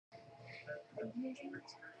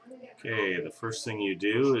Okay, the first thing you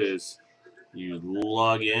do is you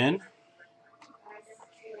log in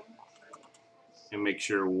and make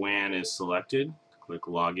sure WAN is selected. Click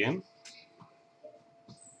Login.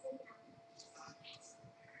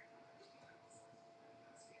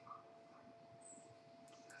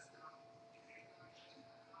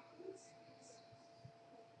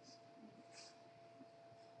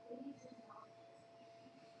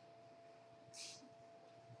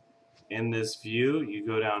 In this view, you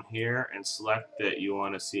go down here and select that you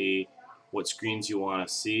want to see what screens you want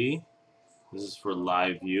to see. This is for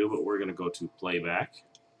live view, but we're going to go to Playback.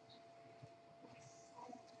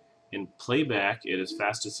 In Playback, it is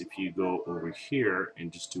fastest if you go over here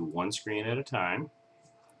and just do one screen at a time.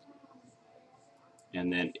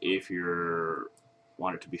 And then if you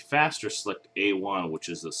want it to be faster, select A1, which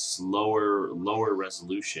is a lower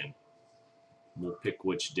resolution. We'll pick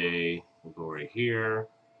which day. We'll go right here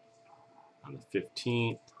on the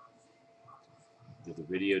 15th. Do the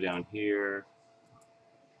video down here.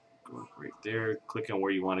 Go right there. Click on where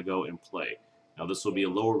you want to go and play. Now this will be a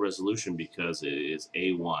lower resolution because it is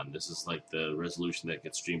A1. This is like the resolution that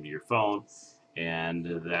gets streamed to your phone,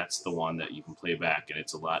 and that's the one that you can play back, and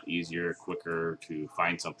it's a lot easier, quicker to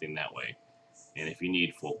find something that way. And if you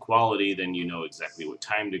need full quality, then you know exactly what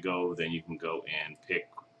time to go. Then you can go and pick,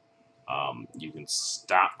 you can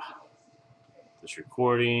stop this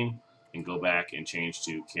recording and go back and change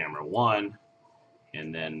to camera 1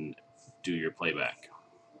 and then do your playback.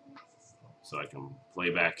 So I can play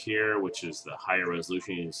back here, which is the higher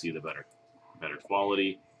resolution. You can see the better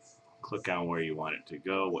quality. Click on where you want it to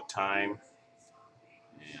go, what time,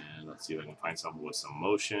 and let's see if I can find something with some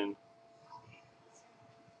motion.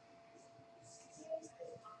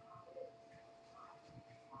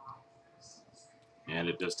 And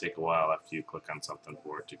it does take a while after you click on something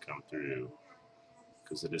for it to come through,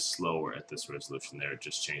 because it is slower at this resolution there. It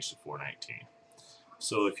just changed to 419.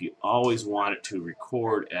 So if you always want it to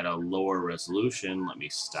record at a lower resolution, let me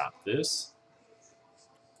stop this.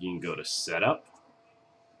 You can go to Setup.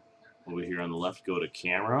 Over here on the left, go to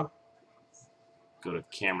Camera. Go to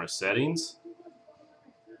Camera Settings.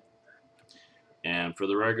 And for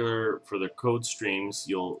the code streams,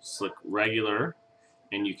 you'll select Regular,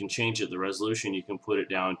 and you can change it. The resolution, you can put it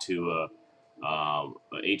down to a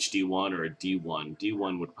HD1 or a D1.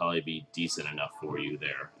 D1 would probably be decent enough for you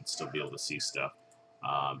there and still be able to see stuff.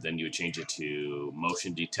 Then you would change it to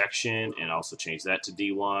motion detection and also change that to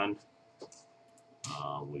D1.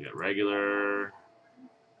 We got regular,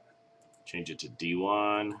 change it to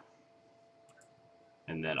D1.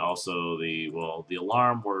 And then also the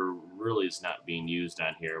alarm really is not being used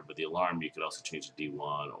on here, but the alarm you could also change to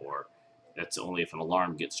D1, or that's only if an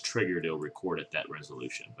alarm gets triggered, it'll record at that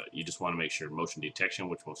resolution. But you just want to make sure motion detection,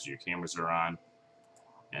 which most of your cameras are on,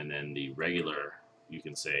 and then the regular, you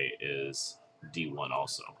can say, is D1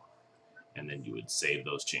 also. And then you would save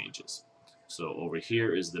those changes. So over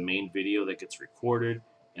here is the main video that gets recorded,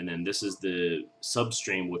 and then this is the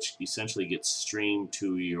substream, which essentially gets streamed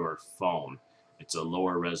to your phone. It's a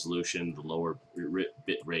lower resolution, the lower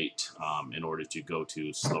bit rate, in order to go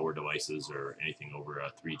to slower devices or anything over a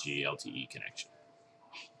 3G LTE connection.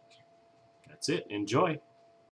 That's it. Enjoy.